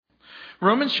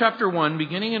Romans chapter 1,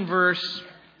 beginning in verse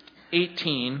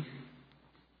 18,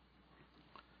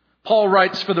 Paul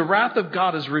writes, "For the wrath of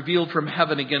God is revealed from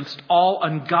heaven against all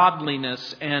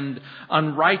ungodliness and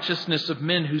unrighteousness of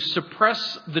men who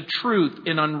suppress the truth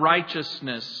in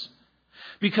unrighteousness,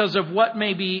 because of what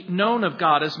may be known of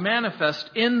God is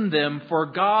manifest in them, for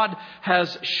God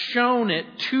has shown it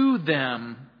to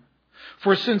them.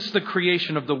 For since the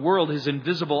creation of the world, His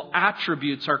invisible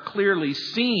attributes are clearly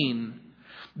seen,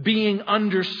 being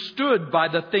understood by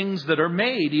the things that are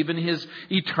made, even His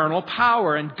eternal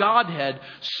power and Godhead,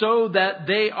 so that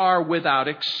they are without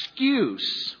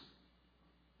excuse.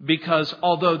 Because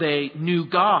although they knew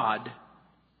God,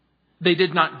 they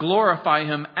did not glorify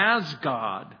Him as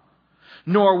God,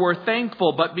 nor were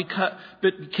thankful, but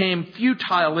became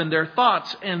futile in their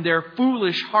thoughts, and their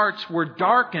foolish hearts were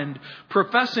darkened.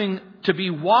 Professing to be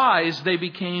wise, they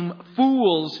became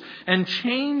fools and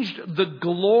changed the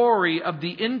glory of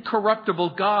the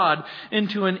incorruptible God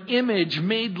into an image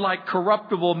made like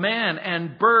corruptible man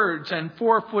and birds and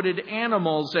four-footed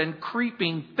animals and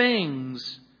creeping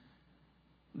things.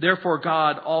 Therefore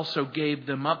God also gave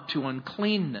them up to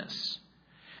uncleanness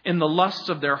in the lusts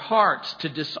of their hearts, to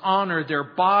dishonor their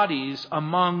bodies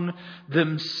among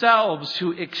themselves,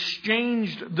 who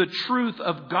exchanged the truth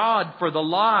of God for the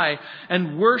lie,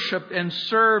 and worshipped and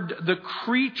served the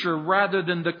creature rather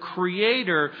than the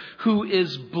Creator, who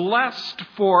is blessed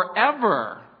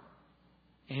forever.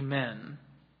 Amen."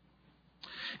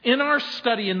 In our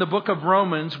study in the book of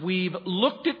Romans, we've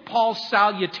looked at Paul's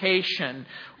salutation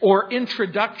or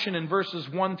introduction in verses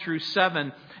 1 through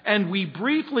 7. And we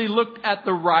briefly looked at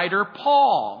the writer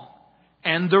Paul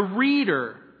and the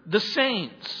reader, the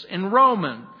saints in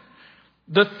Romans.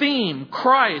 The theme,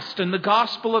 Christ and the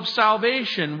gospel of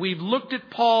salvation. We've looked at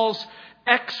Paul's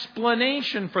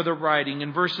explanation for the writing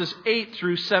in verses 8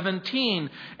 through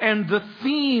 17. And the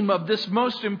theme of this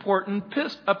most important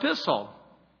epistle,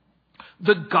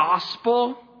 the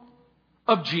gospel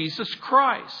of Jesus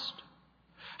Christ.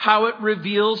 How it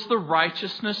reveals the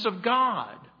righteousness of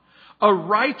God. A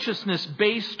righteousness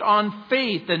based on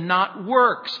faith and not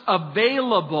works,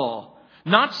 available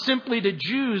not simply to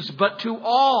Jews but to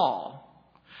all.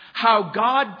 How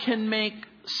God can make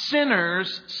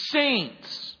sinners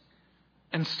saints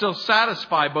and still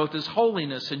satisfy both His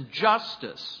holiness and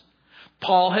justice.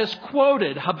 Paul has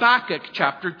quoted Habakkuk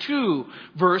chapter 2,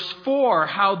 verse 4,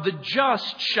 how the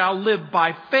just shall live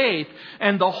by faith.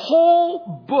 And the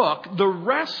whole book, the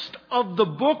rest of the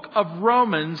book of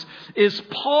Romans, is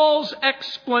Paul's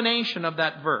explanation of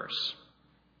that verse.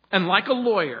 And like a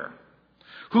lawyer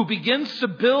who begins to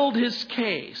build his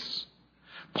case,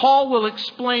 Paul will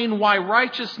explain why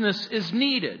righteousness is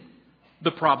needed. The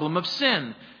problem of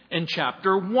sin in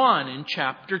chapter 1, in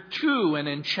chapter 2, and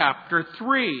in chapter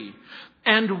 3.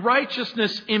 And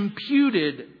righteousness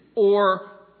imputed,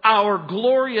 or our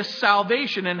glorious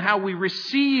salvation, and how we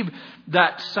receive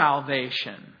that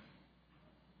salvation.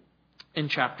 In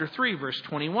chapter 3, verse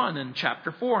 21, and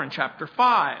chapter 4, and chapter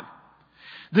 5.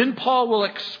 Then Paul will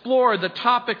explore the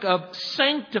topic of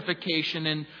sanctification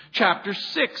in chapters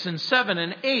 6 and 7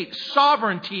 and 8,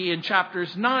 sovereignty in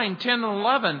chapters 9, 10, and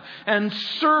 11, and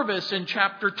service in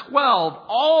chapter 12,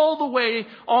 all the way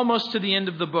almost to the end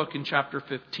of the book in chapter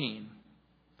 15.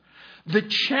 The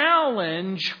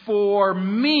challenge for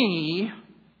me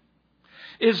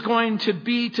is going to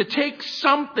be to take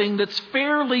something that's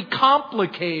fairly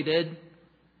complicated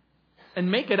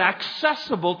and make it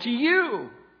accessible to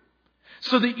you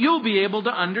so that you'll be able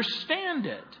to understand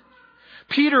it.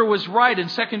 Peter was right in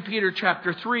 2 Peter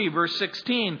chapter 3, verse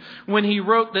 16, when he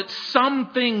wrote that some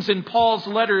things in Paul's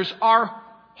letters are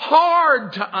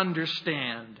hard to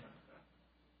understand.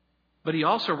 But he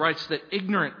also writes that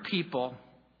ignorant people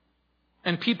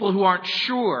and people who aren't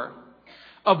sure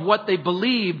of what they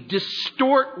believe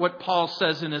distort what Paul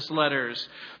says in his letters,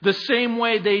 the same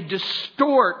way they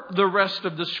distort the rest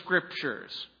of the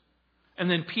Scriptures. And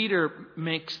then Peter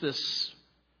makes this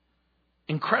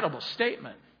incredible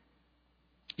statement.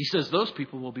 He says those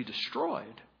people will be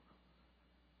destroyed.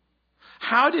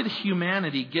 How did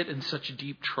humanity get in such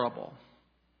deep trouble?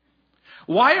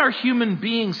 Why are human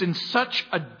beings in such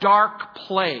a dark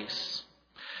place?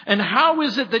 And how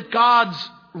is it that God's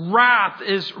wrath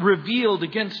is revealed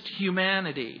against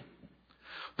humanity?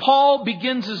 Paul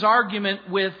begins his argument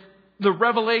with the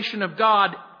revelation of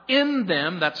God in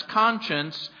them, that's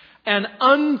conscience, And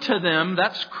unto them,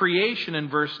 that's creation in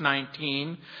verse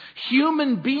 19,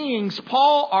 human beings,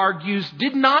 Paul argues,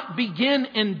 did not begin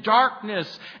in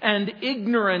darkness and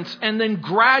ignorance and then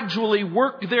gradually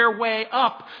work their way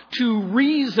up to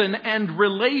reason and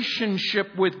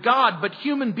relationship with God. But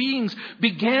human beings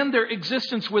began their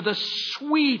existence with a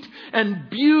sweet and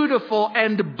beautiful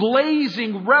and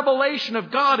blazing revelation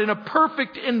of God in a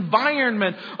perfect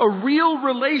environment, a real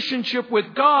relationship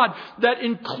with God that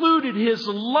included His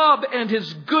love and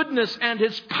His goodness and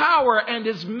His power and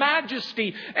His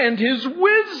majesty and His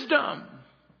wisdom.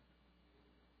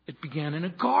 It began in a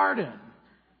garden,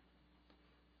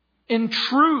 in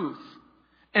truth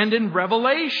and in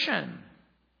revelation.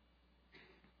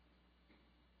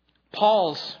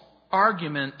 Paul's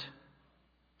argument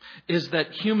is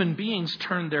that human beings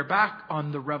turned their back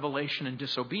on the revelation in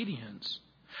disobedience.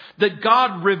 That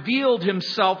God revealed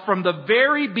Himself from the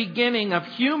very beginning of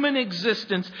human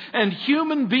existence, and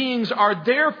human beings are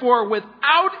therefore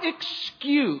without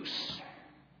excuse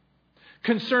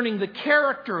concerning the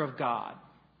character of God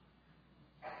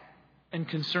and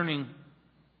concerning,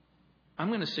 I'm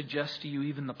going to suggest to you,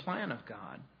 even the plan of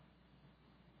God.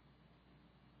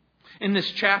 In this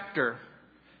chapter,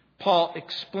 Paul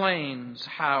explains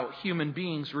how human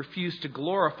beings refused to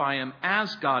glorify Him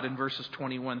as God in verses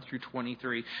 21 through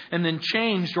 23, and then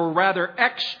changed, or rather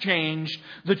exchanged,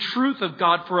 the truth of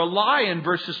God for a lie in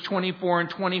verses 24 and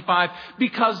 25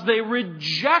 because they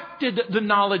rejected the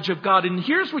knowledge of God. And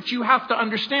here's what you have to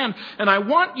understand, and I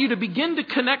want you to begin to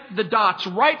connect the dots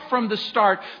right from the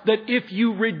start, that if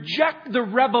you reject the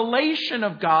revelation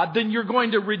of God, then you're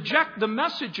going to reject the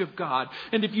message of God.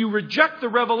 And if you reject the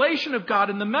revelation of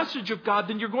God and the message of God,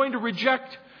 then you're going to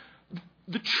reject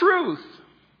the truth.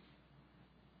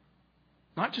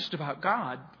 Not just about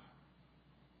God,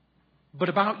 but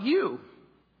about you.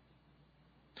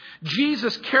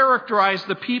 Jesus characterized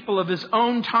the people of His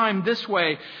own time this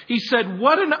way. He said,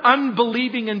 "What an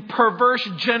unbelieving and perverse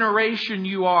generation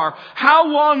you are. How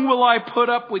long will I put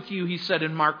up with you?" He said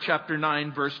in Mark chapter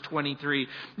 9, verse 23.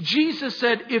 Jesus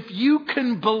said, if you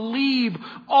can believe,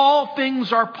 all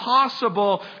things are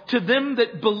possible to them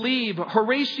that believe.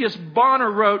 Horatius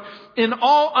Bonar wrote, in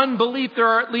all unbelief there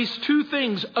are at least two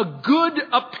things: a good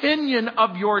opinion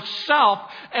of yourself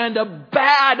and a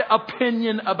bad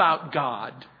opinion about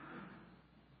God.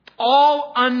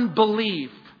 All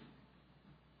unbelief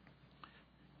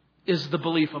is the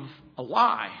belief of a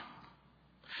lie.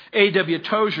 A.W.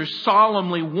 Tozer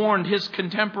solemnly warned his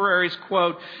contemporaries,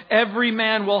 quote, "Every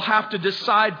man will have to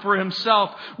decide for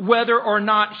himself whether or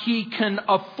not he can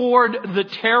afford the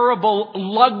terrible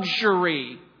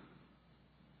luxury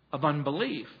of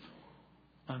unbelief,"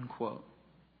 unquote.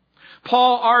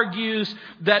 Paul argues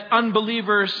that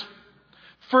unbelievers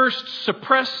first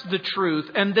suppress the truth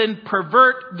and then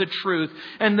pervert the truth.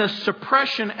 And the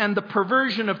suppression and the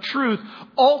perversion of truth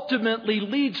ultimately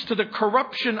leads to the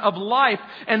corruption of life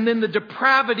and then the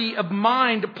depravity of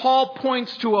mind. Paul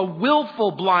points to a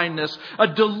willful blindness, a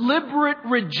deliberate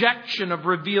rejection of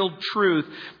revealed truth.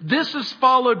 This is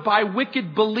followed by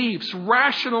wicked beliefs,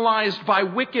 rationalized by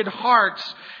wicked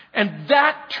hearts, and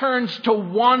that turns to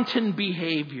wanton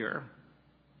behavior.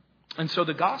 And so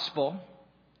the gospel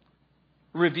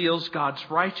reveals God's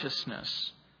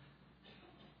righteousness,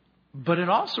 but it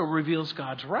also reveals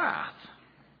God's wrath.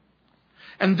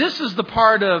 And this is the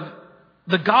part of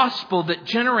the gospel that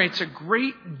generates a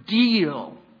great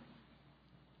deal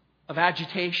of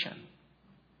agitation,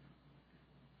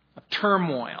 of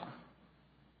turmoil,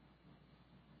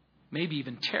 maybe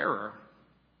even terror.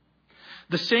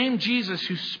 The same Jesus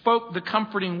who spoke the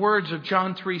comforting words of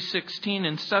John 3:16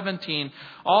 and 17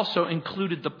 also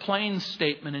included the plain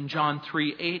statement in John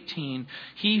 3:18.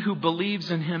 He who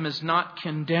believes in Him is not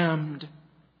condemned,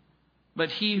 but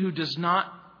he who does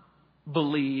not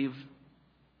believe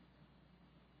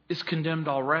is condemned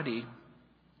already,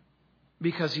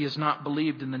 because he has not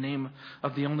believed in the name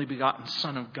of the only begotten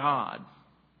Son of God.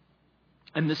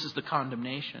 And this is the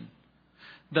condemnation: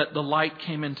 that the light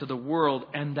came into the world,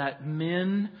 and that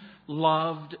men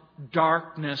loved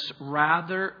darkness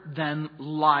rather than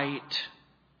light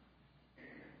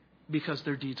because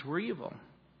their deeds were evil.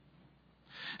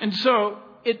 And so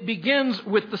it begins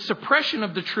with the suppression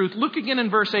of the truth. Look again in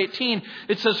verse 18.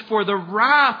 It says, "For the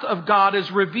wrath of God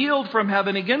is revealed from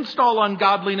heaven against all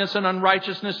ungodliness and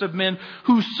unrighteousness of men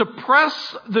who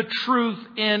suppress the truth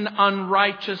in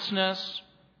unrighteousness."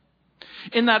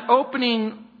 In that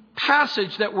opening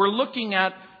passage that we're looking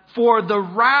at, for the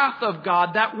wrath of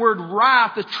God, that word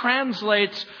wrath, it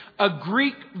translates a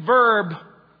Greek verb,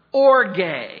 orge.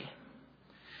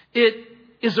 It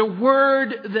is a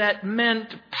word that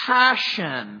meant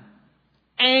passion,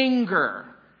 anger,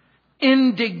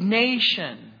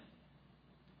 indignation.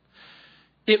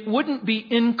 It wouldn't be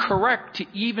incorrect to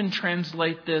even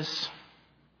translate this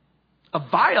a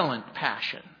violent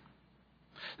passion.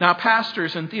 Now,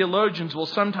 pastors and theologians will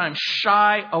sometimes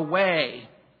shy away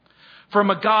from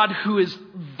a God who is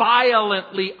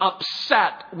violently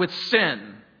upset with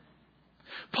sin.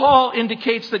 Paul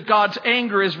indicates that God's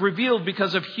anger is revealed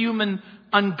because of human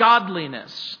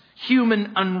ungodliness,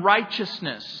 human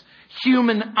unrighteousness,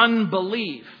 human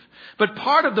unbelief. But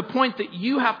part of the point that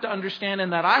you have to understand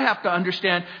and that I have to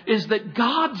understand is that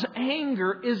God's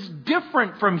anger is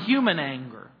different from human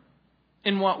anger.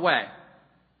 In what way?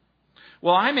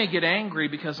 Well, I may get angry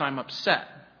because I'm upset,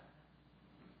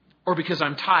 or because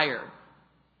I'm tired,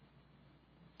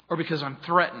 or because I'm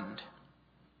threatened,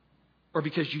 or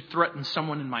because you threaten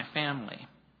someone in my family.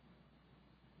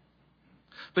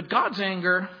 But God's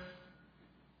anger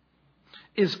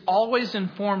is always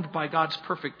informed by God's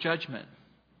perfect judgment.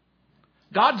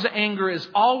 God's anger is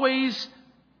always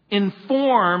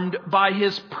informed by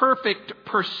His perfect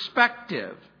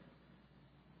perspective.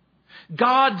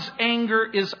 God's anger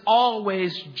is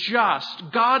always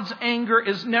just. God's anger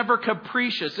is never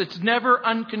capricious. It's never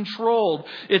uncontrolled.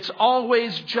 It's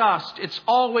always just. It's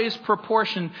always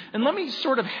proportioned. And let me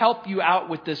sort of help you out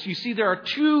with this. You see, there are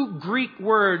two Greek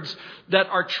words that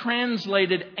are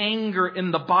translated anger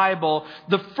in the Bible.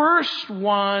 The first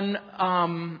one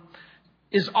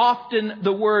is often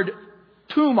the word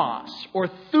thumos or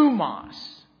thumos.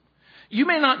 You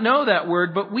may not know that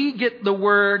word, but we get the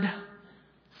word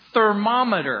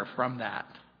thermometer from that.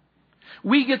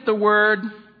 We get the word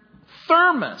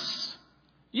thermos.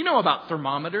 You know about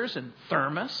thermometers and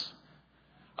thermos.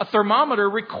 A thermometer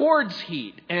records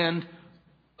heat, and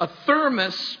a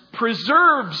thermos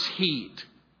preserves heat.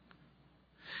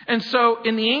 And so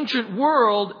in the ancient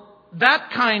world,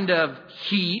 that kind of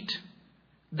heat,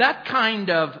 that kind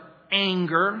of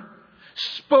anger,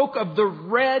 spoke of the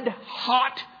red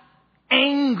hot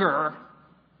anger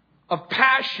of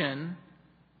passion.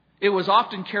 It was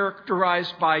often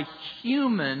characterized by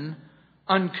human,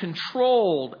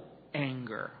 uncontrolled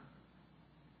anger.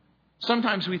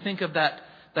 Sometimes we think of that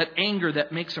anger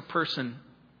that makes a person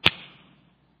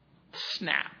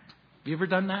snap. Have you ever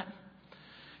done that?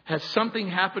 Has something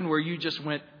happened where you just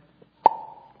went,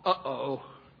 uh-oh,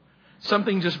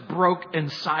 something just broke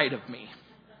inside of me?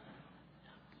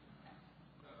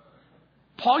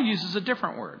 Paul uses a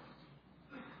different word.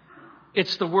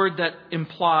 It's the word that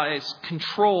implies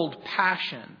controlled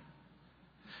passion.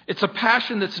 It's a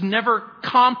passion that's never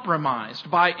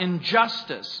compromised by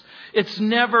injustice. It's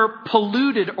never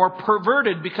polluted or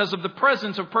perverted because of the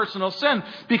presence of personal sin.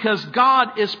 Because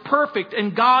God is perfect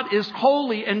and God is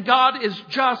holy and God is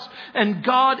just and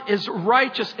God is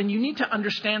righteous. And you need to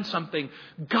understand something.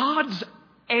 God's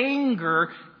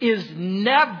anger is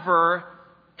never,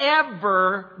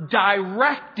 ever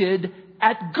directed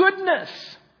at goodness.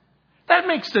 That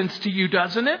makes sense to you,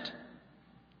 doesn't it?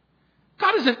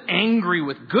 God isn't angry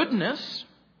with goodness.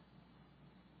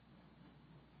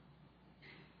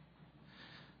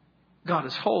 God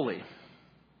is holy.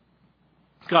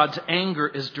 God's anger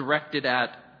is directed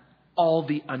at all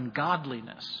the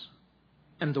ungodliness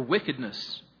and the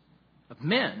wickedness of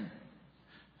men.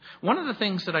 One of the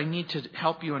things that I need to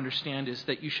help you understand is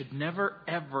that you should never,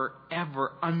 ever,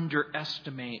 ever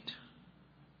underestimate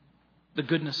the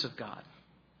goodness of God,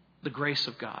 the grace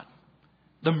of God,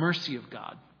 the mercy of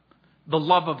God, the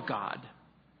love of God.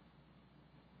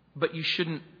 But you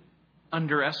shouldn't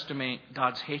underestimate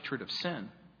God's hatred of sin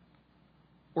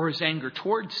or His anger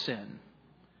towards sin.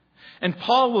 And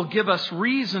Paul will give us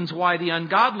reasons why the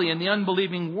ungodly and the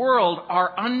unbelieving world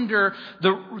are under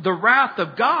the wrath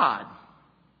of God.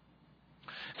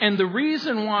 And the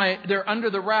reason why they're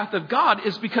under the wrath of God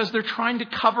is because they're trying to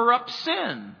cover up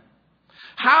sin.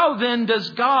 How then does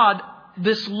God,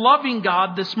 this loving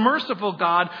God, this merciful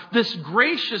God, this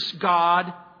gracious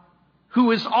God,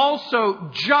 who is also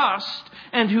just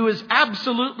and who is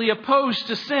absolutely opposed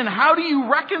to sin, how do you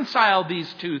reconcile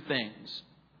these two things?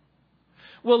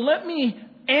 Well, let me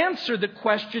answer the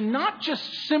question not just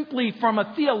simply from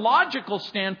a theological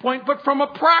standpoint, but from a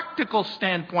practical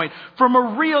standpoint, from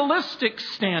a realistic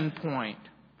standpoint.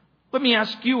 Let me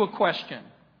ask you a question.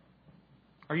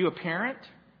 Are you a parent?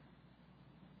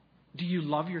 Do you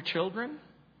love your children?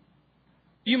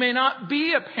 You may not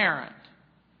be a parent.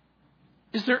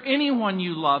 Is there anyone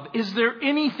you love? Is there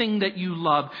anything that you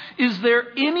love? Is there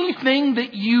anything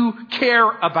that you care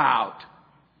about?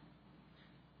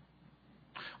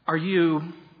 Are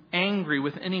you angry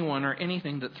with anyone or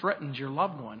anything that threatens your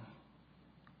loved one?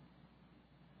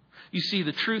 You see,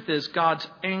 the truth is God's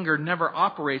anger never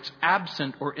operates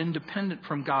absent or independent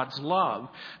from God's love.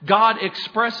 God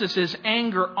expresses His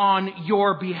anger on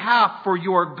your behalf for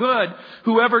your good.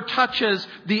 Whoever touches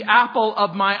the apple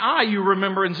of my eye, you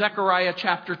remember in Zechariah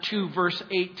chapter 2, verse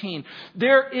 18.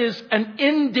 There is an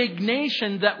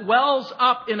indignation that wells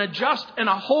up in a just and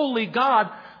a holy God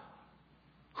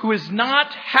who is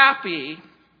not happy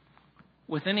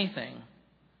with anything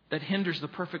that hinders the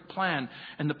perfect plan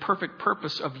and the perfect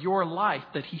purpose of your life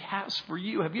that He has for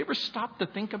you. Have you ever stopped to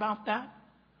think about that?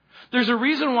 There's a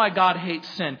reason why God hates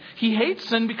sin. He hates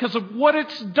sin because of what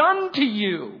it's done to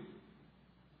you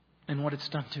and what it's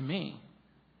done to me.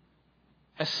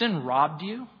 Has sin robbed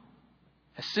you?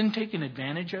 Has sin taken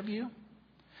advantage of you?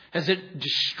 Has it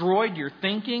destroyed your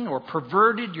thinking or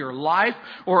perverted your life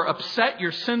or upset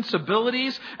your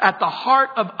sensibilities? At the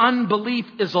heart of unbelief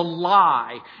is a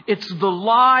lie. It's the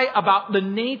lie about the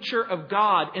nature of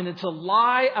God, and it's a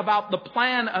lie about the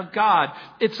plan of God.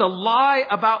 It's a lie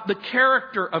about the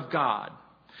character of God.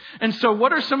 And so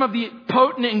what are some of the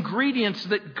potent ingredients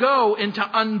that go into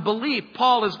unbelief?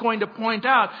 Paul is going to point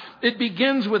out it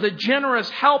begins with a generous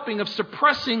helping of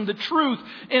suppressing the truth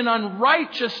in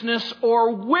unrighteousness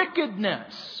or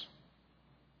wickedness.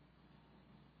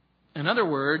 In other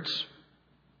words,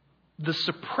 the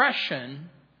suppression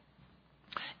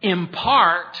in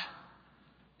part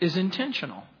is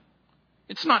intentional.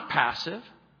 It's not passive.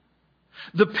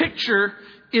 The picture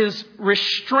is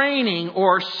restraining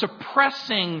or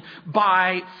suppressing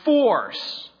by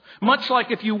force. Much like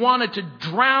if you wanted to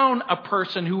drown a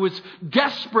person who was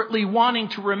desperately wanting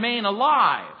to remain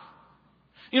alive.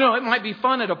 You know, it might be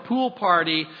fun at a pool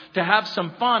party to have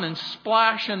some fun and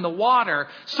splash in the water.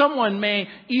 Someone may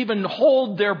even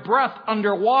hold their breath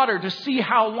underwater to see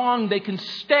how long they can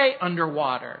stay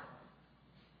underwater.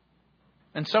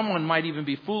 And someone might even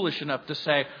be foolish enough to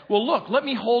say, well, look, let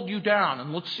me hold you down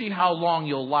and let's see how long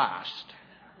you'll last.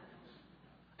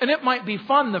 And it might be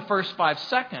fun the first 5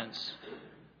 seconds.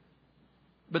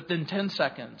 But then 10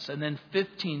 seconds, and then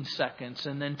 15 seconds,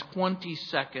 and then 20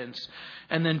 seconds.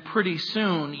 And then pretty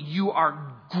soon you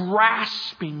are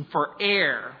grasping for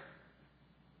air.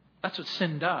 That's what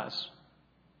sin does.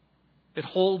 It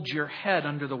holds your head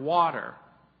under the water.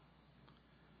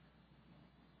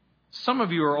 Some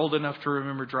of you are old enough to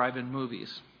remember drive-in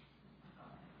movies.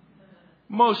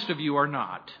 Most of you are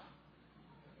not.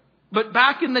 But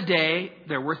back in the day,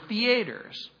 there were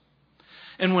theaters.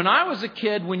 And when I was a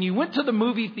kid, when you went to the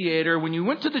movie theater, when you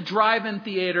went to the drive-in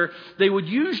theater, they would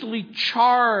usually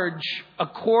charge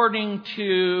according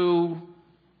to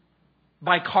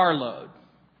by carload.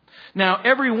 Now,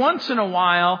 every once in a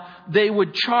while, they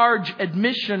would charge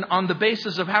admission on the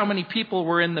basis of how many people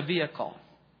were in the vehicle.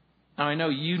 Now, I know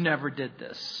you never did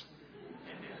this.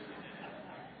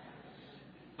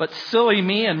 But silly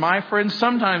me and my friends,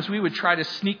 sometimes we would try to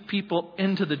sneak people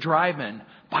into the drive-in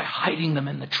by hiding them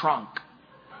in the trunk.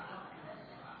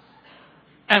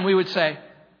 And we would say,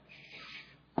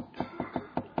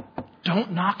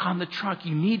 don't knock on the trunk.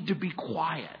 You need to be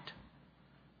quiet.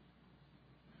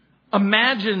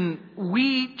 Imagine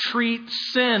we treat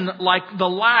sin like the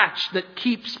latch that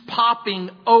keeps popping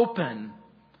open.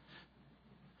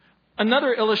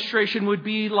 Another illustration would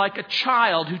be like a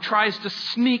child who tries to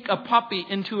sneak a puppy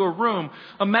into a room.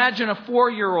 Imagine a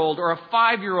 4-year-old or a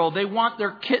 5-year-old. They want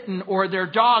their kitten or their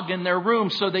dog in their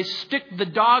room, so they stick the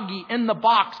doggie in the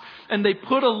box and they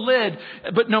put a lid.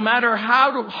 But no matter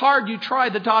how hard you try,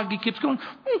 the doggie keeps going.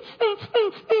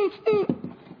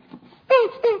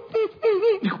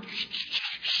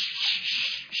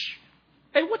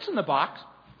 Hey, what's in the box?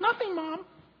 Nothing, Mom.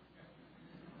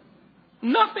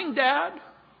 Nothing, Dad.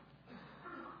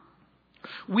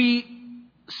 We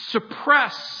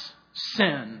suppress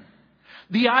sin.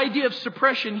 The idea of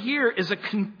suppression here is a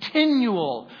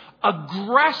continual,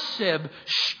 aggressive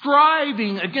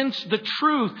striving against the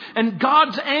truth. And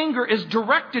God's anger is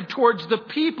directed towards the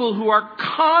people who are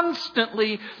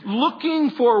constantly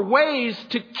looking for ways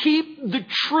to keep the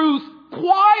truth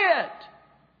quiet.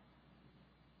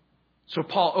 So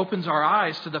Paul opens our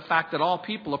eyes to the fact that all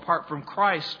people apart from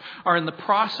Christ are in the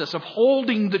process of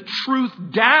holding the truth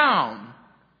down.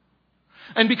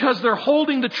 And because they're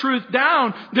holding the truth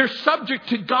down, they're subject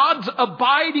to God's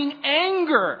abiding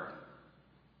anger.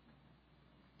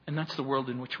 And that's the world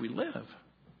in which we live.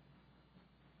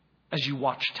 As you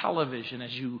watch television,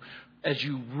 as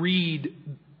you read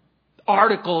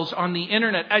articles on the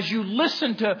internet, as you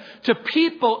listen to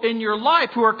people in your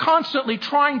life who are constantly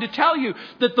trying to tell you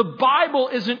that the Bible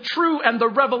isn't true and the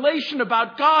revelation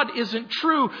about God isn't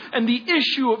true and the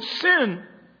issue of sin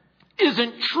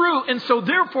isn't true, and so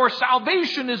therefore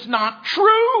salvation is not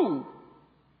true.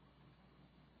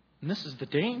 And this is the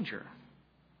danger.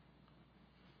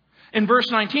 In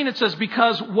verse 19 it says,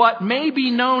 because what may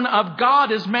be known of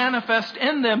God is manifest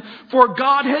in them, for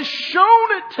God has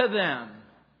shown it to them.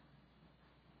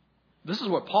 This is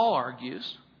what Paul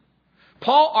argues.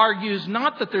 Paul argues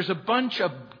not that there's a bunch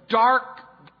of dark,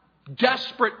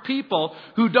 desperate people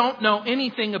who don't know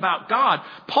anything about God.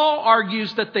 Paul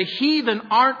argues that the heathen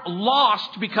aren't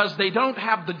lost because they don't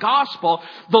have the gospel.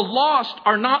 The lost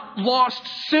are not lost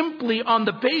simply on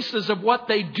the basis of what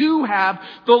they do have.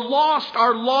 The lost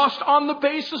are lost on the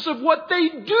basis of what they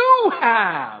do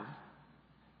have.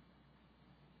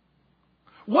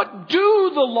 What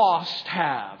do the lost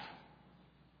have?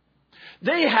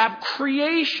 They have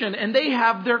creation and they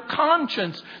have their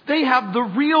conscience. They have the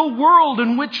real world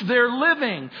in which they're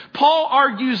living. Paul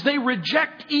argues they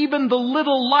reject even the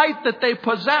little light that they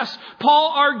possess.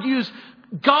 Paul argues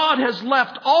God has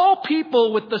left all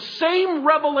people with the same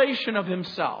revelation of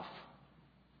himself.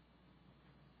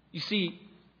 You see,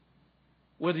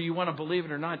 whether you want to believe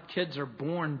it or not, kids are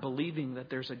born believing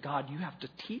that there's a God. You have to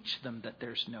teach them that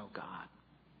there's no God.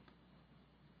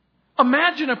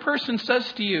 Imagine a person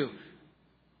says to you,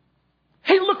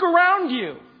 hey, look around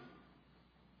you.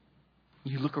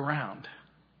 You look around.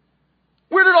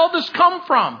 Where did all this come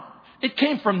from? It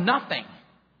came from nothing.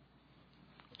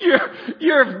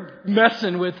 You're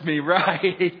messing with me,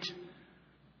 right?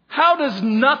 How does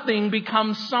nothing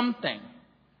become something?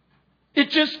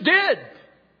 It just did.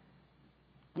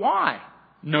 Why?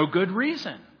 No good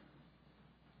reason.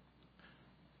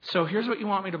 So here's what you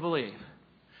want me to believe.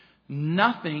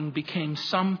 Nothing became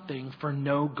something for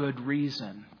no good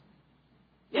reason.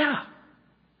 Yeah.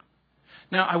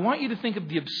 Now, I want you to think of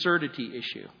the absurdity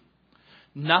issue.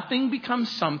 Nothing becomes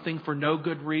something for no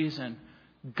good reason.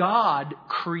 God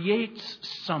creates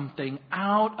something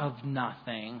out of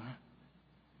nothing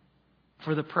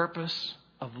for the purpose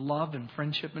of love and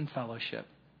friendship and fellowship.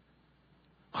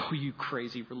 Oh, you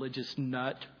crazy religious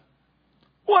nut.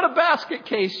 What a basket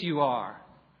case you are.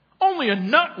 Only a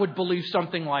nut would believe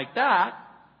something like that.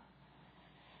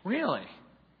 Really?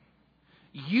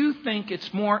 You think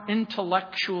it's more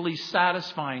intellectually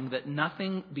satisfying that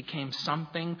nothing became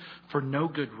something for no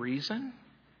good reason?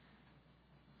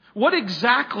 What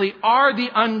exactly are the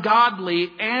ungodly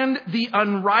and the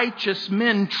unrighteous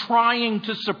men trying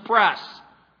to suppress?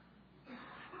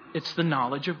 It's the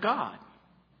knowledge of God.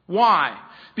 Why?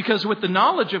 Because with the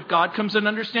knowledge of God comes an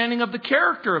understanding of the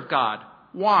character of God.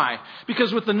 Why?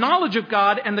 Because with the knowledge of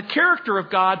God and the character of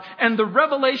God and the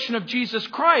revelation of Jesus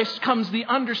Christ comes the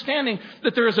understanding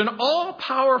that there is an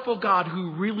all-powerful God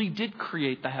who really did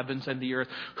create the heavens and the earth,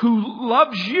 who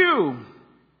loves you.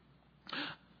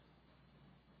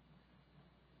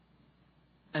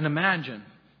 And imagine,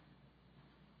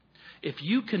 if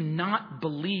you cannot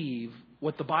believe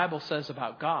what the Bible says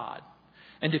about God,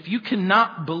 and if you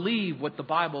cannot believe what the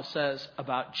Bible says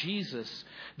about Jesus,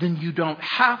 then you don't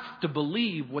have to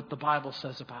believe what the Bible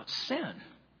says about sin.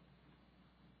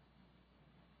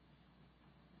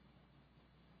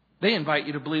 They invite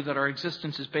you to believe that our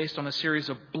existence is based on a series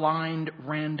of blind,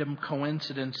 random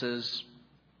coincidences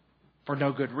for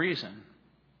no good reason.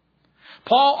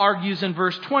 Paul argues in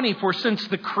verse 20, for since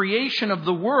the creation of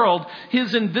the world,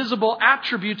 his invisible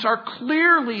attributes are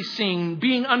clearly seen,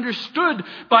 being understood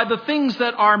by the things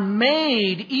that are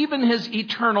made, even his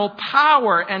eternal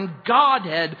power and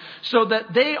Godhead, so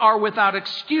that they are without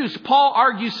excuse. Paul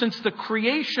argues since the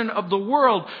creation of the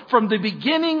world, from the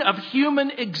beginning of human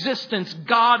existence,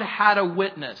 God had a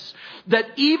witness. That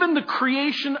even the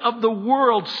creation of the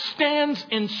world stands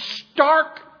in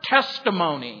stark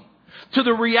testimony to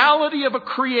the reality of a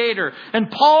creator. And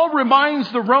Paul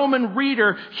reminds the Roman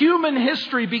reader, human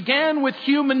history began with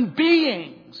human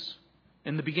beings.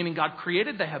 In the beginning, God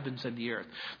created the heavens and the earth.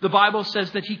 The Bible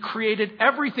says that he created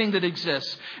everything that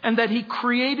exists and that he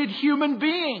created human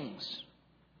beings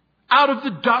out of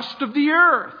the dust of the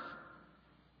earth.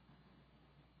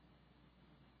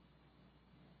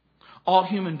 All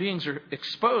human beings are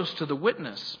exposed to the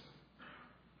witness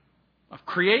of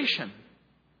creation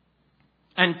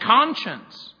and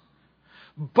conscience.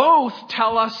 Both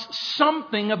tell us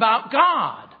something about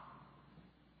God,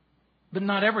 but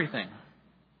not everything.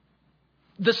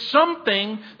 The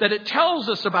something that it tells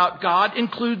us about God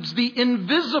includes the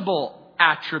invisible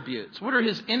attributes. What are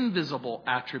his invisible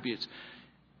attributes?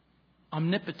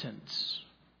 Omnipotence,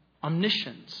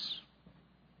 omniscience,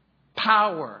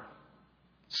 power,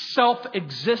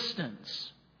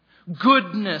 self-existence,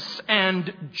 goodness,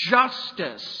 and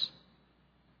justice.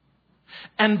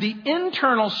 And the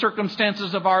internal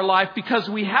circumstances of our life, because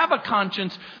we have a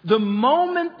conscience, the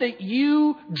moment that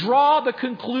you draw the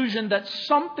conclusion that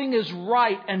something is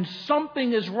right and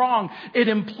something is wrong, it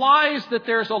implies that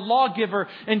there's a lawgiver,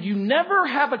 and you never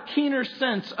have a keener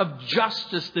sense of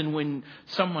justice than when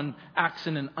someone acts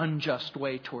in an unjust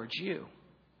way towards you.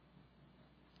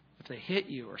 If they hit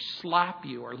you or slap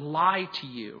you or lie to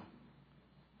you.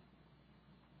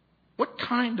 What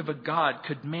kind of a God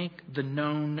could make the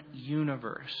known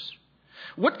universe?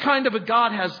 What kind of a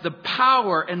God has the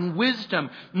power and wisdom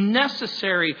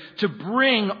necessary to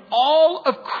bring all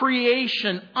of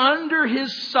creation under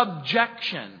His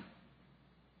subjection?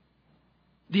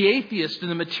 The atheist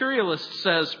and the materialist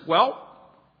says,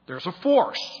 well, there's a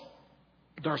force.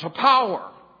 There's a power.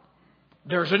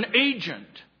 There's an agent.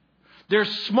 There's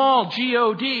small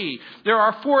G-O-D. There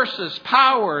are forces,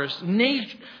 powers,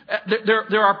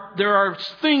 there are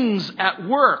things at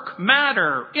work,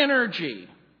 matter, energy.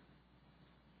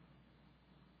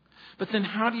 But then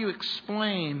how do you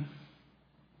explain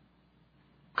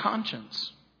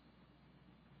conscience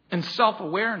and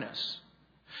self-awareness?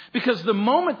 Because the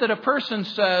moment that a person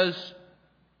says,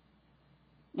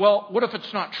 well, what if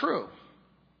it's not true?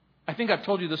 I think I've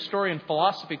told you the story in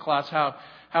philosophy class how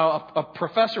a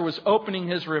professor was opening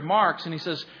his remarks and he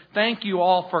says, thank you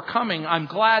all for coming. I'm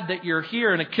glad that you're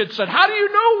here. And a kid said, how do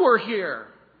you know we're here?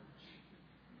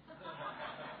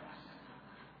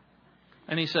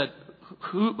 And he said,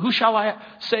 who shall I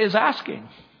say is asking?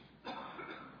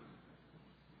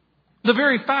 The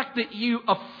very fact that you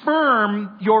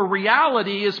affirm your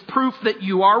reality is proof that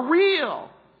you are real.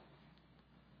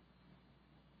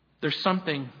 There's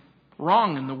something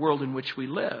wrong in the world in which we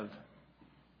live.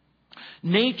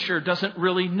 Nature doesn't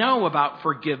really know about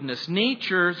forgiveness.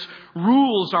 Nature's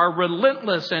rules are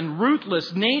relentless and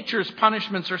ruthless. Nature's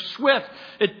punishments are swift.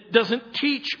 It doesn't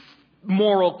teach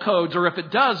moral codes, or if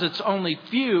it does, it's only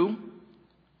few.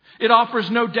 It offers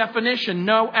no definition,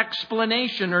 no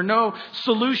explanation, or no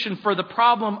solution for the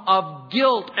problem of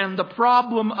guilt and the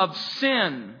problem of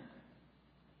sin.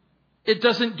 It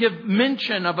doesn't give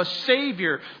mention of a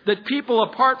Savior, that people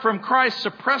apart from Christ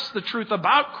suppress the truth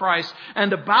about Christ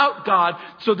and about God.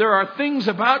 So there are things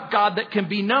about God that can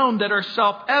be known that are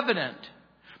self-evident.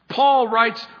 Paul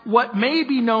writes, what may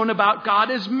be known about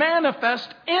God is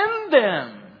manifest in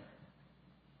them.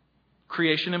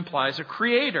 Creation implies a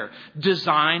creator.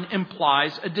 Design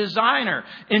implies a designer.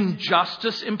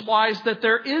 Injustice implies that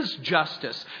there is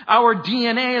justice. Our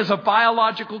DNA is a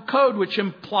biological code which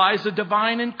implies a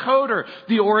divine encoder.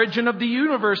 The origin of the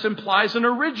universe implies an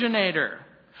originator.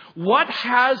 What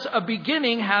has a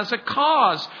beginning has a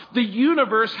cause. The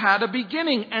universe had a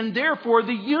beginning, and therefore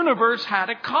the universe had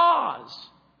a cause.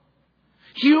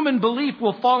 Human belief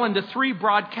will fall into three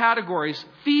broad categories: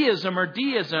 theism or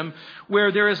deism, where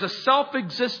there is a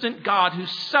self-existent God who's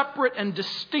separate and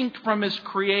distinct from His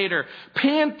creator.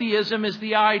 Pantheism is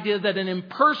the idea that an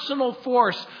impersonal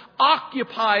force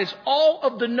occupies all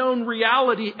of the known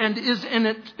reality and is in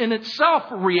itself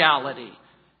reality.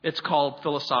 It's called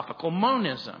philosophical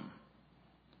monism.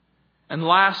 And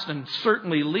last and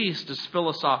certainly least is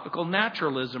philosophical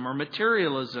naturalism or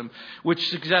materialism, which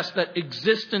suggests that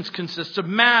existence consists of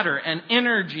matter and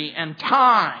energy and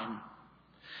time,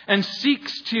 and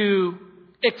seeks to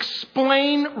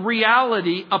explain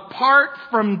reality apart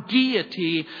from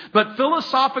deity. But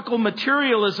philosophical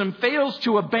materialism fails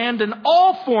to abandon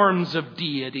all forms of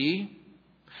deity,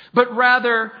 but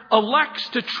rather elects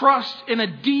to trust in a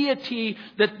deity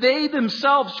that they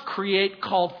themselves create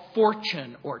called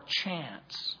fortune or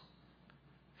chance.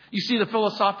 You see, the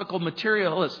philosophical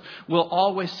materialist will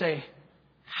always say,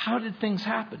 how did things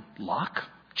happen? Luck,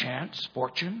 chance,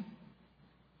 fortune.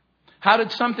 How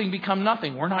did something become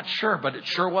nothing? We're not sure, but it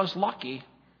sure was lucky.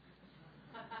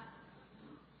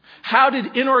 How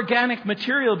did inorganic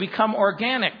material become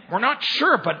organic? We're not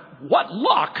sure, but what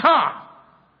luck, huh?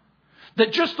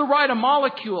 That just the right of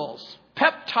molecules,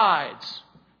 peptides,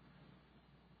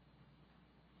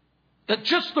 that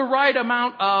just the right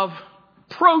amount of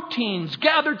proteins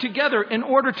gathered together in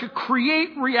order to create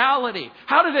reality.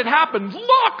 How did it happen?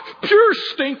 Luck! Pure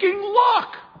stinking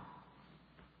luck!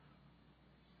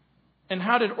 And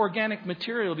how did organic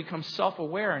material become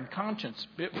self-aware and conscious?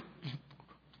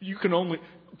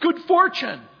 Good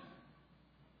fortune.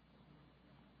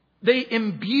 They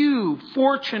imbue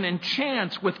fortune and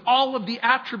chance with all of the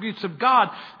attributes of God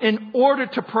in order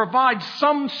to provide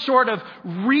some sort of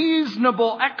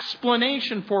reasonable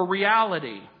explanation for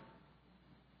reality.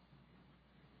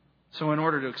 So in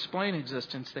order to explain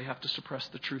existence, they have to suppress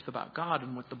the truth about God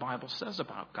and what the Bible says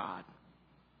about God.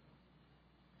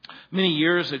 Many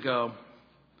years ago,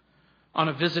 On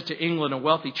a visit to England, a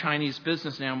wealthy Chinese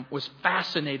businessman was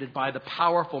fascinated by the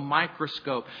powerful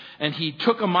microscope. And he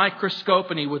took a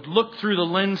microscope and he would look through the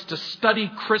lens to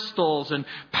study crystals and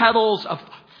petals of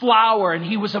flower. And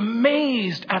he was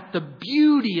amazed at the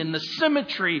beauty and the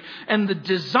symmetry and the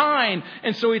design.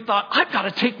 And so he thought, I've got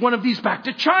to take one of these back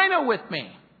to China with me.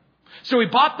 So he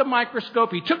bought the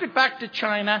microscope, he took it back to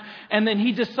China, and then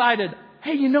he decided,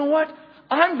 hey, you know what?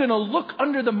 I'm going to look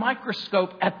under the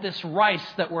microscope at this rice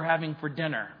that we're having for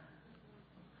dinner.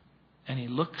 And he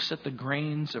looks at the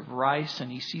grains of rice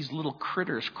and he sees little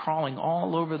critters crawling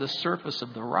all over the surface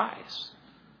of the rice.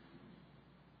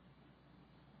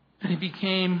 And he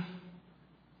became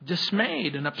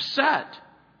dismayed and upset.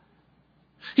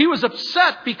 He was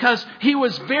upset because he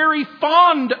was very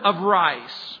fond of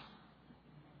rice.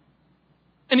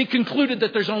 And he concluded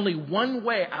that there's only one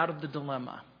way out of the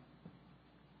dilemma.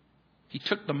 He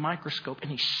took the microscope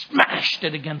and he smashed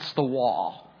it against the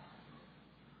wall.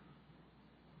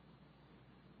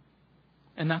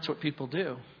 And that's what people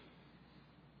do.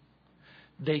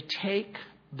 They take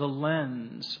the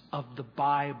lens of the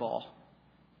Bible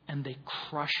and they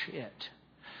crush it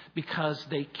because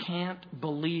they can't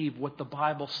believe what the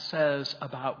Bible says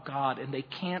about God, and they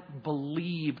can't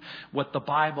believe what the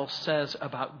Bible says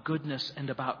about goodness and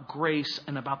about grace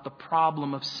and about the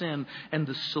problem of sin and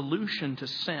the solution to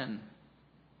sin.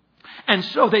 And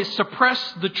so they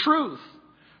suppress the truth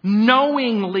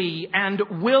knowingly and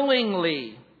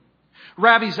willingly.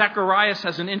 Rabbi Zacharias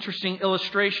has an interesting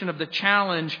illustration of the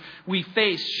challenge we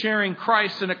face sharing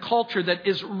Christ in a culture that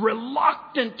is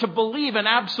reluctant to believe in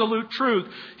absolute truth.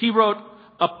 He wrote,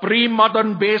 a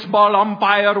pre-modern baseball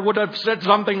umpire would have said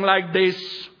something like this: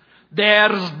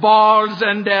 there's balls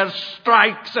and there's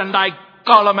strikes and I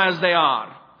call them as they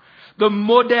are. The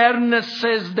modernist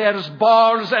says there's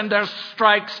balls and there's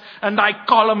strikes and I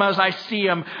call them as I see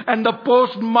them. And the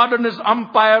postmodernist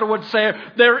umpire would say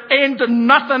there ain't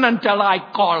nothing until I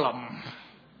call them.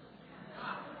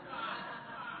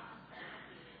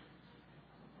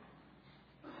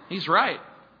 He's right.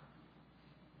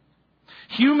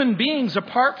 Human beings,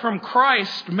 apart from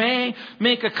Christ, may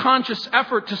make a conscious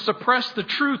effort to suppress the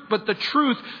truth, but the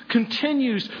truth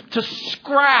continues to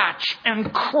scratch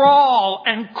and crawl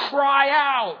and cry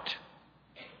out.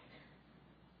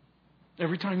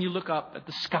 Every time you look up at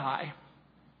the sky,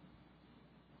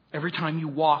 every time you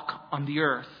walk on the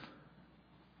earth,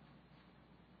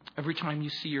 every time you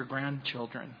see your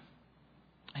grandchildren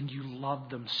and you love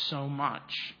them so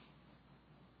much.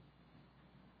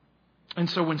 And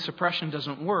so when suppression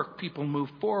doesn't work, people move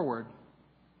forward.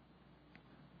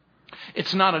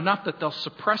 It's not enough that they'll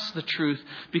suppress the truth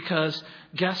because,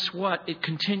 guess what? It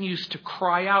continues to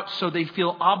cry out, so they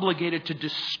feel obligated to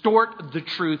distort the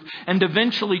truth and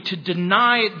eventually to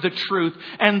deny the truth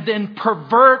and then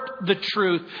pervert the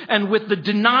truth. And with the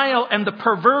denial and the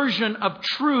perversion of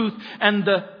truth and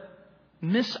the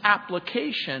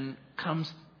misapplication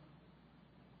comes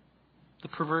the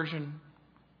perversion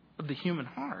of the human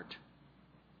heart.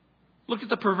 Look at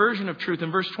the perversion of truth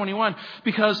in verse 21.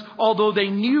 Because although they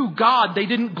knew God, they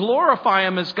didn't glorify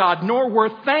Him as God, nor were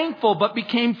thankful, but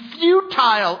became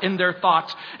futile in their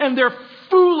thoughts, and their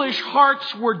foolish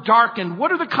hearts were darkened.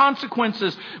 What are the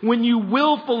consequences when you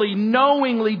willfully,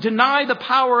 knowingly deny the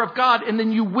power of God, and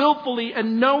then you willfully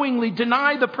and knowingly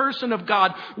deny the person of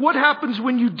God? What happens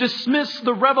when you dismiss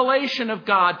the revelation of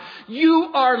God?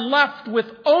 You are left with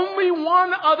only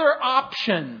one other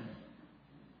option.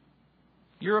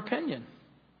 Your opinion.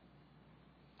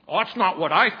 Oh, that's not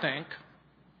what I think.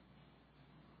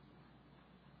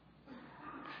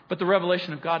 But the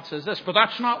revelation of God says this, but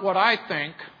that's not what I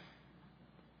think.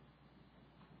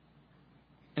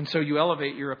 And so you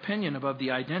elevate your opinion above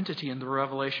the identity and the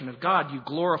revelation of God. You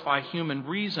glorify human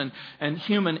reason and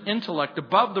human intellect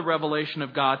above the revelation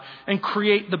of God and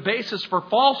create the basis for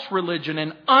false religion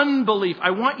and unbelief.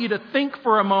 I want you to think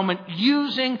for a moment,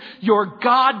 using your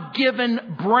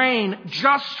God-given brain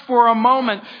just for a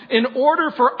moment. In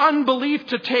order for unbelief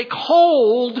to take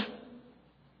hold,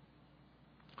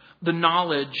 the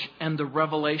knowledge and the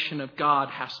revelation of God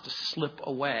has to slip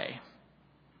away.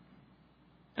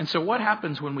 And so what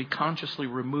happens when we consciously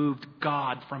remove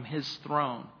God from His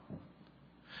throne?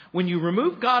 When you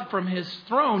remove God from His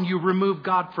throne, you remove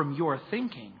God from your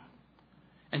thinking.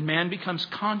 And man becomes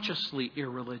consciously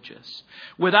irreligious.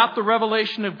 Without the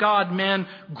revelation of God, man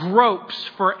gropes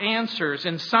for answers.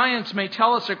 And science may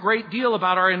tell us a great deal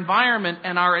about our environment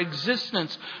and our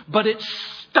existence, but it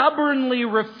stubbornly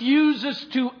refuses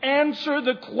to answer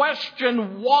the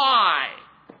question, why?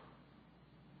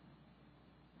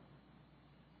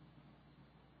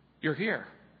 You're here.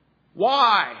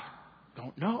 Why?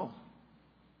 Don't know.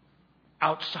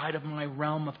 outside of my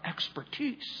realm of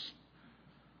expertise.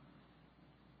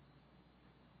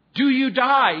 Do you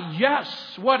die?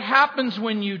 Yes. What happens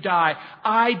when you die?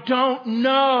 I don't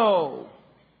know.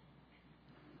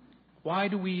 Why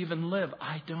do we even live?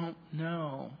 I don't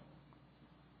know.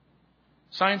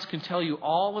 Science can tell you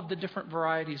all of the different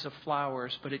varieties of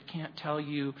flowers, but it can't tell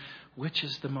you which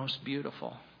is the most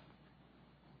beautiful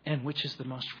and which is the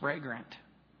most fragrant.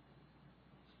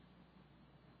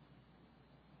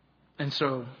 And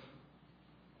so,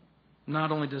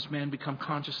 not only does man become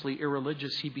consciously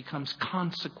irreligious, he becomes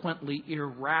consequently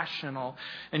irrational.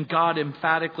 And God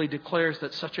emphatically declares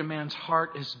that such a man's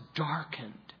heart is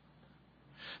darkened.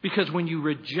 Because when you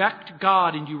reject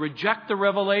God and you reject the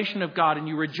revelation of God and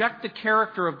you reject the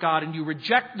character of God and you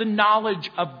reject the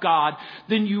knowledge of God,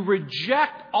 then you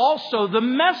reject also the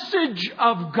message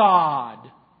of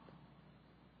God.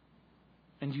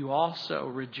 And you also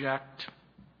reject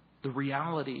the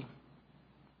reality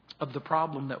of the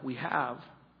problem that we have.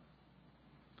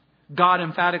 God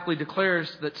emphatically declares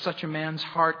that such a man's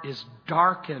heart is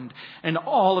darkened, and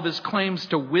all of his claims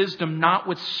to wisdom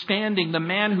notwithstanding, the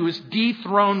man who has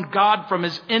dethroned God from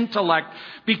his intellect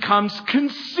becomes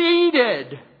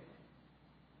conceited.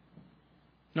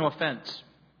 No offense.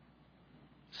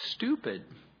 Stupid.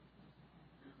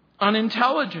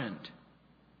 Unintelligent.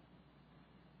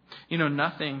 You know,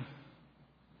 nothing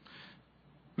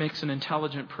makes an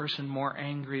intelligent person more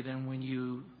angry than when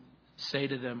you say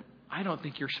to them, I don't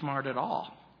think you're smart at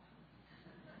all.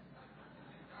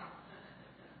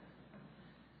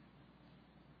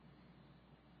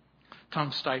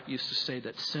 Tom Stipe used to say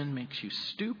that sin makes you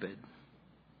stupid.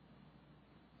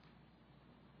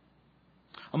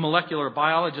 A molecular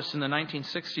biologist in the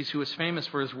 1960s who was famous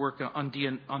for his work on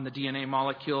the DNA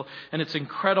molecule and its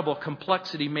incredible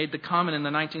complexity made the comment in the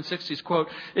 1960s, quote,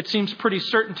 "It seems pretty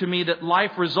certain to me that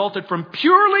life resulted from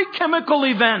purely chemical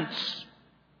events.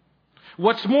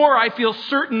 What's more, I feel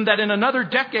certain that in another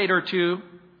decade or two,"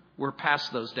 we're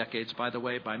past those decades, by the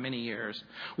way, by many years,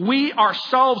 "we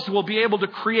ourselves will be able to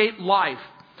create life.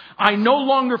 I no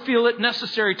longer feel it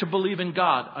necessary to believe in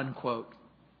God," unquote.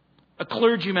 A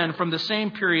clergyman from the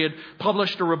same period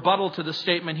published a rebuttal to the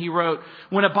statement. He wrote,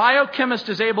 "When a biochemist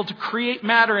is able to create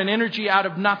matter and energy out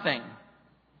of nothing,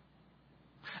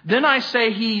 then I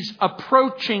say he's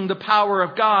approaching the power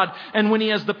of God. And when he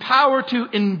has the power to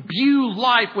imbue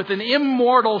life with an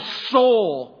immortal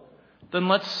soul, then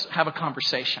let's have a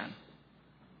conversation."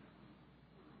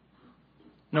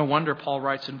 No wonder Paul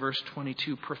writes in verse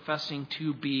 22, professing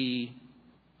to be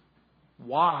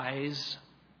wise,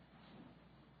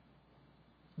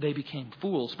 they became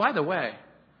fools. By the way,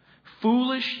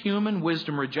 foolish human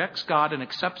wisdom rejects God and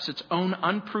accepts its own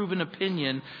unproven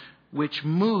opinion, which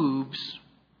moves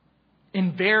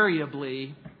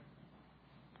invariably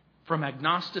from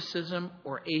agnosticism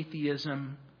or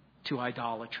atheism to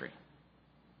idolatry.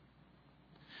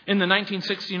 In the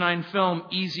 1969 film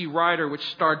Easy Rider, which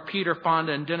starred Peter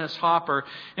Fonda and Dennis Hopper,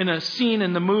 in a scene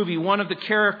in the movie, one of the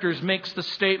characters makes the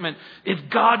statement, "If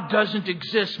God doesn't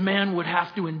exist, man would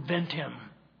have to invent him."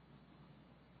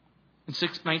 In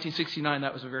 1969,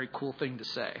 that was a very cool thing to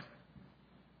say.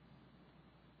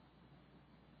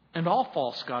 And all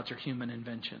false gods are human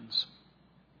inventions.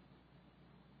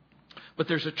 But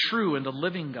there's a true and a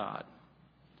living God.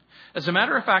 As a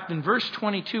matter of fact, in verse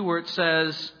 22, where it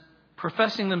says,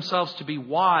 professing themselves to be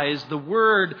wise, the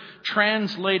word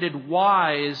translated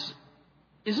wise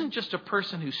isn't just a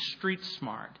person who's street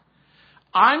smart.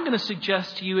 I'm going to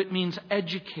suggest to you it means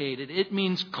educated. It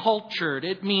means cultured.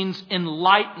 It means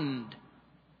enlightened.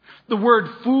 The word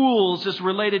fools is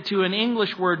related to an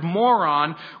English word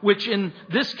moron, which in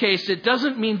this case, it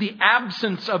doesn't mean the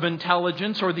absence of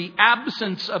intelligence or the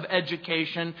absence of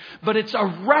education, but it's a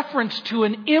reference to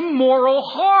an immoral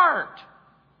heart.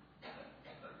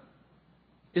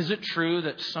 Is it true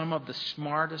that some of the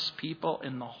smartest people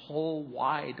in the whole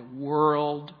wide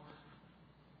world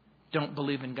don't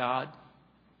believe in God?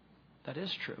 That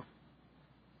is true.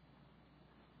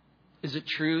 Is it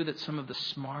true that some of the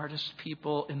smartest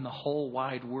people in the whole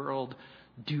wide world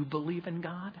do believe in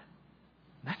God?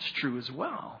 That's true as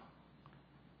well.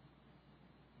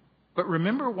 But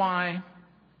remember why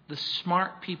the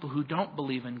smart people who don't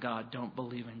believe in God don't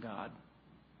believe in God.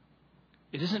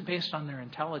 It isn't based on their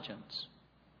intelligence,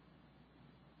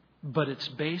 but it's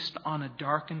based on a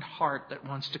darkened heart that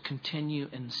wants to continue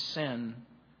in sin.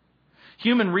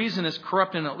 Human reason is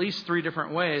corrupt in at least 3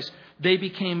 different ways. They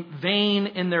became vain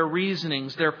in their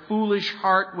reasonings. Their foolish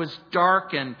heart was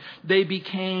darkened. They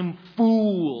became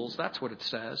fools. That's what it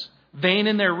says. Vain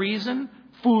in their reason,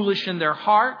 foolish in their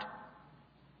heart.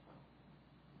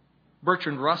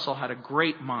 Bertrand Russell had a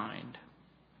great mind.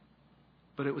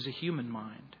 but it was a human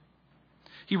mind.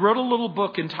 He wrote a little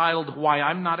book entitled Why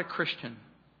I'm Not a Christian.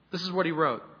 This is what he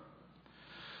wrote.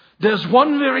 There's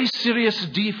one very serious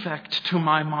defect to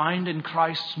my mind in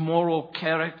Christ's moral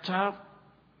character,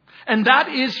 and that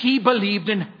is he believed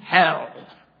in hell.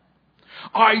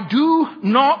 I do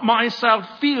not myself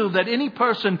feel that any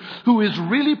person who is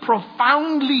really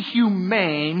profoundly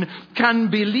humane can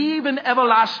believe in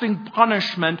everlasting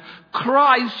punishment.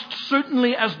 Christ,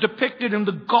 certainly as depicted in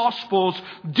the Gospels,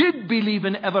 did believe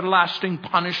in everlasting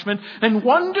punishment, and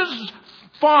one does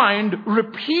find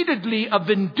repeatedly a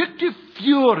vindictive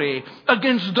fury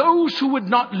against those who would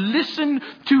not listen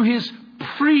to his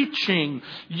preaching.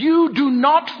 You do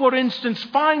not, for instance,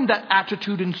 find that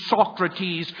attitude in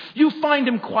Socrates. You find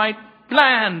him quite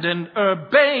bland and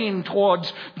urbane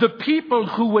towards the people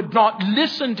who would not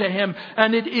listen to him.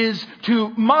 And it is, to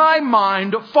my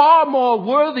mind, far more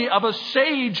worthy of a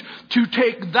sage to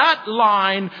take that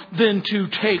line than to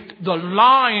take the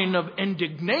line of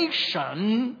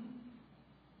indignation.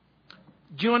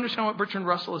 Do you understand what Bertrand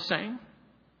Russell is saying?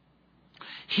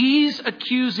 He's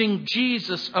accusing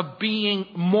Jesus of being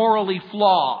morally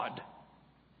flawed.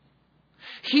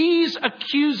 He's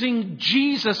accusing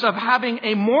Jesus of having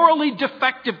a morally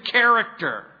defective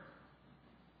character.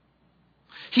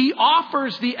 He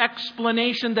offers the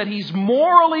explanation that he's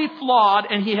morally flawed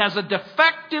and he has a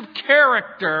defective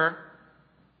character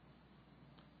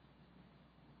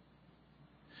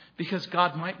because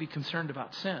God might be concerned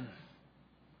about sin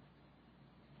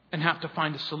and have to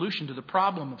find a solution to the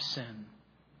problem of sin.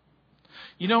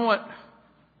 You know what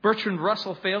Bertrand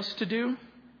Russell fails to do?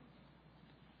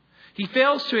 He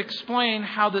fails to explain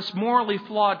how this morally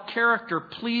flawed character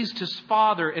pleased his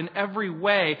Father in every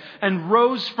way and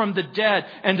rose from the dead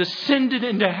and ascended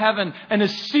into heaven and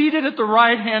is seated at the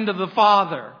right hand of the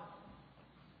Father.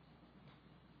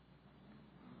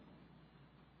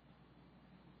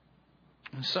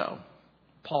 And so,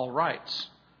 Paul writes,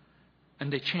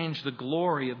 and they changed the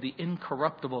glory of the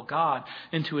incorruptible God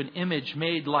into an image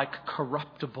made like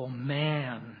corruptible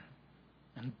man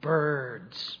and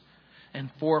birds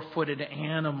and four-footed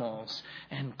animals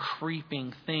and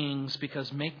creeping things.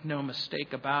 Because make no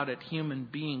mistake about it, human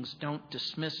beings don't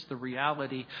dismiss the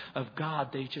reality of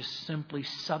God. They just simply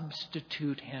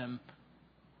substitute him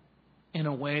in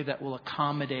a way that will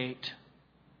accommodate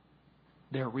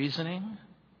their reasoning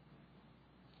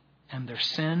and their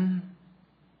sin.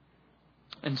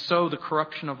 And so the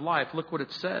corruption of life, look what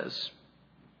it says.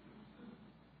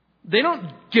 They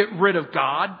don't get rid of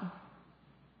God.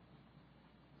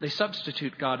 They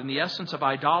substitute God. And the essence of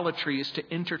idolatry is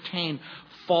to entertain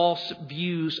false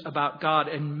views about God.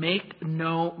 And make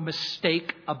no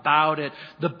mistake about it,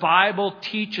 the Bible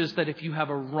teaches that if you have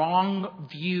a wrong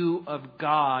view of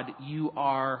God, you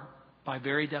are, by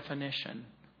very definition,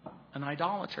 an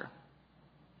idolater.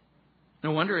 No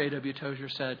wonder A.W. Tozer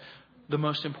said, the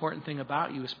most important thing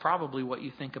about you is probably what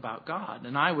you think about God.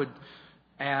 And I would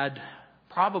add,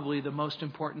 probably the most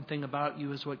important thing about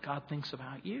you is what God thinks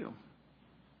about you.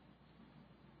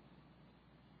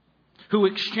 Who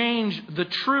exchange the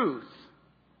truth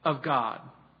of God.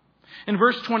 In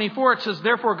verse 24 it says,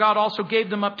 therefore God also gave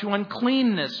them up to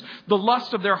uncleanness, the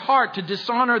lust of their heart, to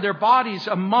dishonor their bodies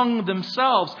among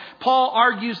themselves. Paul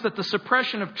argues that the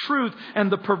suppression of truth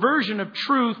and the perversion of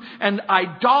truth and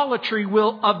idolatry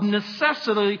will of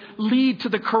necessity lead to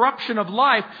the corruption of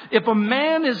life. If a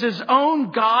man is his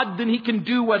own God, then he can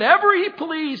do whatever he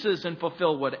pleases and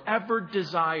fulfill whatever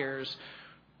desires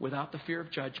without the fear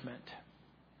of judgment.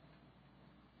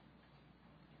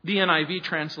 The NIV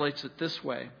translates it this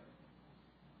way.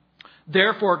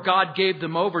 Therefore, God gave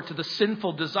them over to the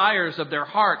sinful desires of their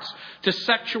hearts, to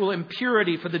sexual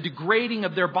impurity, for the degrading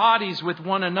of their bodies with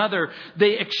one another.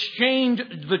 They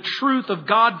exchanged the truth of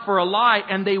God for a lie,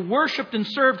 and they worshipped and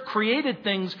served created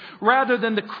things rather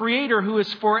than the Creator, who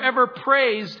is forever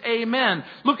praised. Amen.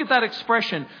 Look at that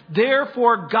expression.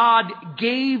 Therefore, God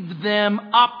gave them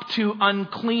up to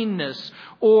uncleanness,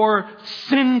 or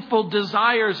sinful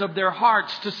desires of their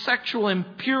hearts, to sexual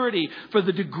impurity, for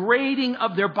the degrading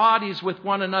of their bodies with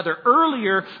one another.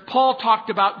 Earlier, Paul talked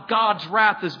about God's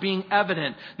wrath as being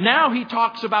evident. Now he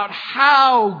talks about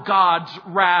how God's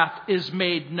wrath is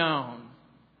made known.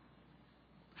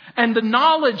 And the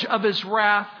knowledge of his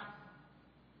wrath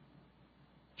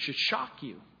should shock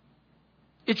you.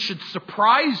 It should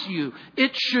surprise you.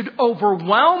 It should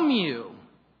overwhelm you.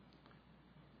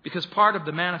 Because part of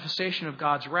the manifestation of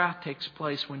God's wrath takes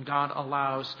place when God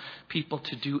allows people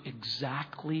to do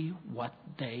exactly what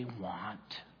they want.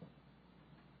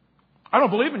 I don't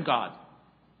believe in God.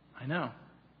 I know.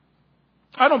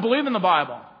 I don't believe in the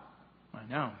Bible. I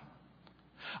know.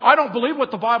 I don't believe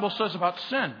what the Bible says about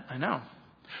sin. I know.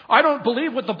 I don't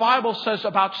believe what the Bible says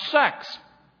about sex.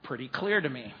 Pretty clear to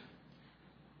me.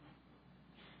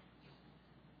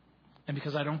 And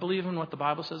because I don't believe in what the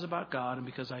Bible says about God, and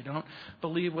because I don't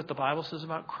believe what the Bible says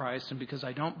about Christ, and because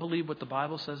I don't believe what the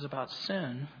Bible says about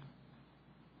sin,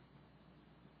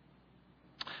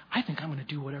 I think I'm going to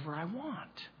do whatever I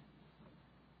want.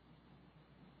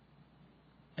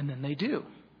 And then they do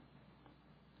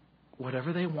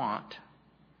whatever they want.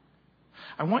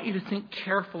 I want you to think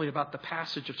carefully about the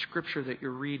passage of Scripture that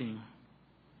you're reading.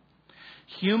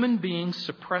 Human beings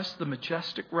suppress the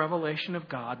majestic revelation of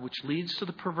God, which leads to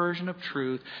the perversion of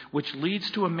truth, which leads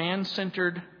to a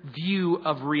man-centered view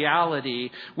of reality,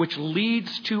 which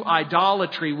leads to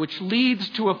idolatry, which leads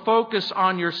to a focus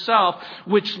on yourself,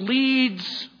 which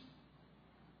leads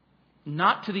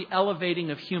not to the elevating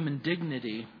of human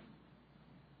dignity,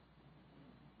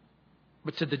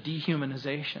 but to the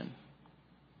dehumanization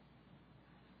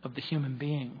of the human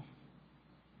being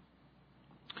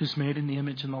who's made in the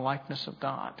image and the likeness of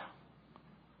God.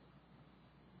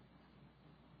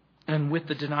 And with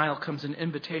the denial comes an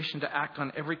invitation to act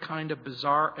on every kind of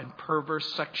bizarre and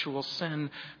perverse sexual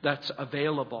sin that's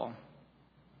available.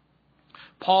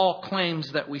 Paul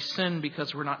claims that we sin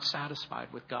because we're not satisfied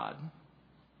with God.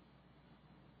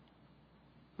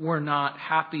 We're not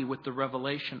happy with the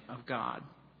revelation of God.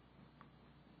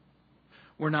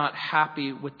 We're not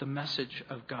happy with the message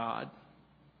of God.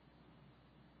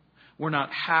 We're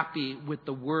not happy with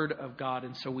the Word of God,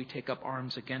 and so we take up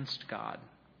arms against God.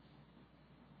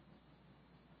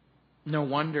 No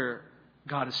wonder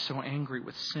God is so angry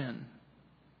with sin.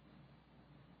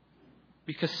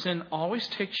 Because sin always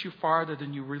takes you farther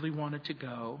than you really wanted to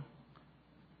go.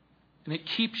 And it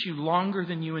keeps you longer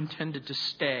than you intended to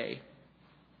stay.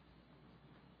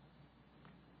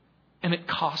 And it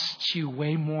costs you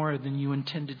way more than you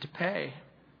intended to pay.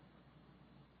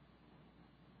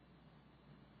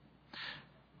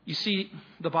 You see,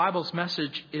 the Bible's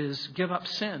message is give up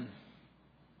sin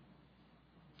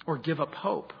or give up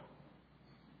hope.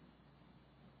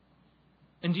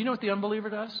 And do you know what the unbeliever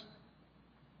does?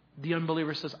 The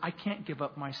unbeliever says, I can't give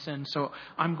up my sin, so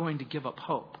I'm going to give up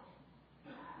hope.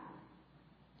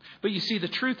 But you see, the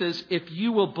truth is, if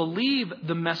you will believe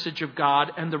the message of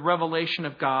God and the revelation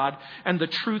of God and the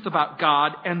truth about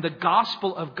God and the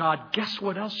gospel of God, guess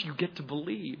what else you get to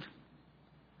believe?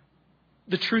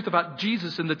 The truth about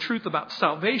Jesus and the truth about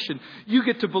salvation. You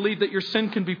get to believe that your sin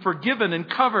can be forgiven and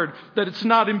covered, that it's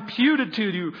not imputed to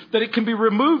you, that it can be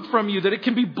removed from you, that it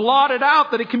can be blotted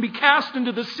out, that it can be cast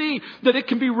into the sea, that it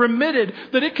can be remitted,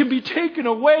 that it can be taken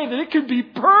away, that it can be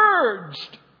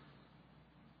purged.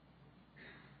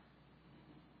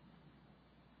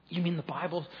 You mean the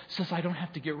Bible says I don't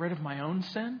have to get rid of my own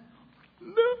sin?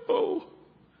 No.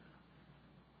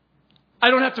 I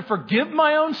don't have to forgive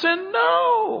my own sin?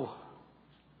 No.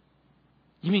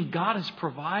 You mean God has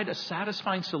provided a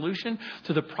satisfying solution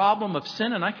to the problem of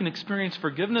sin and I can experience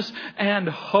forgiveness and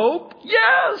hope?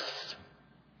 Yes.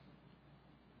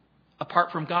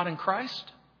 Apart from God and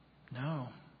Christ? No.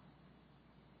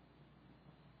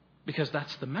 Because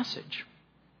that's the message.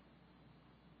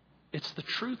 It's the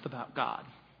truth about God.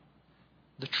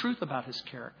 The truth about His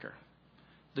character.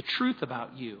 The truth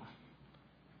about you.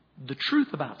 The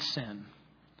truth about sin.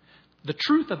 The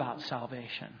truth about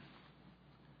salvation.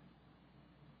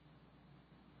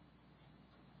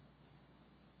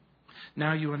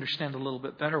 Now you understand a little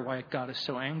bit better why God is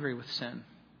so angry with sin.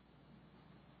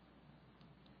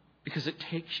 Because it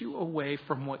takes you away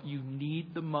from what you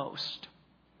need the most.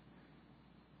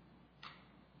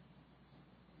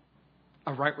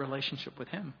 A right relationship with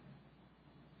Him.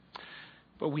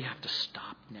 But we have to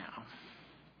stop now.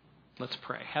 Let's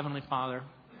pray. Heavenly Father,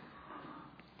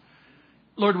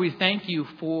 Lord, we thank You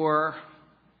for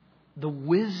the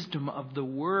wisdom of the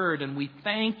Word, and we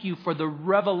thank You for the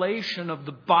revelation of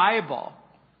the Bible.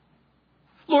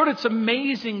 Lord, it's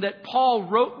amazing that Paul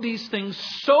wrote these things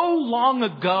so long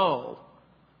ago,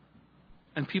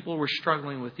 and people were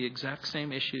struggling with the exact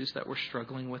same issues that we're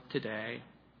struggling with today.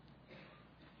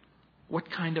 What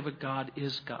kind of a God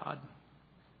is God?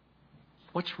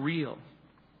 What's real?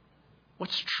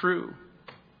 What's true?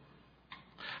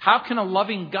 How can a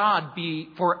loving God be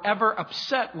forever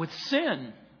upset with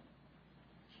sin?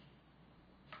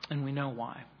 And we know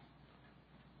why.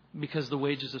 Because the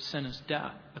wages of sin is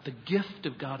death. But the gift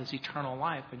of God is eternal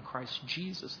life in Christ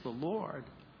Jesus the Lord.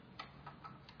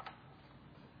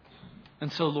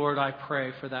 And so, Lord, I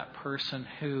pray for that person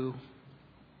who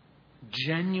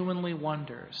genuinely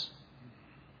wonders,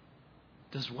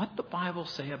 does what the Bible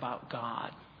say about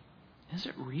God, is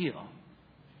it real?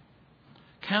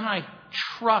 Can I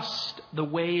trust the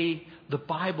way the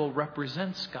Bible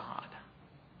represents God?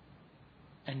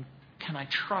 And can I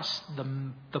trust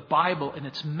the Bible and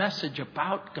its message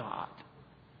about God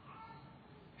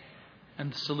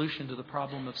and the solution to the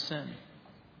problem of sin?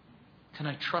 Can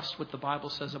I trust what the Bible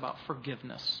says about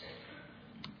forgiveness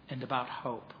and about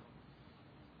hope?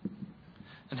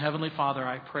 And Heavenly Father,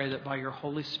 I pray that by your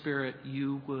Holy Spirit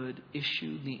you would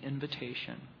issue the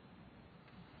invitation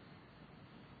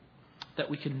that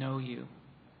we can know you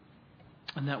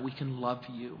and that we can love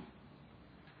you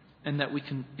and that we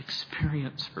can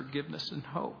experience forgiveness and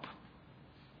hope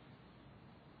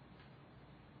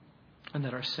and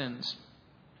that our sins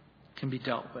can be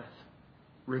dealt with,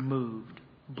 removed,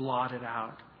 blotted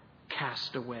out,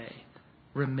 cast away,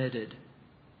 remitted,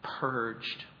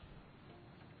 purged.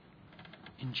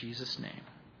 In Jesus' name,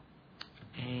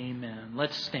 amen.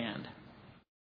 Let's stand.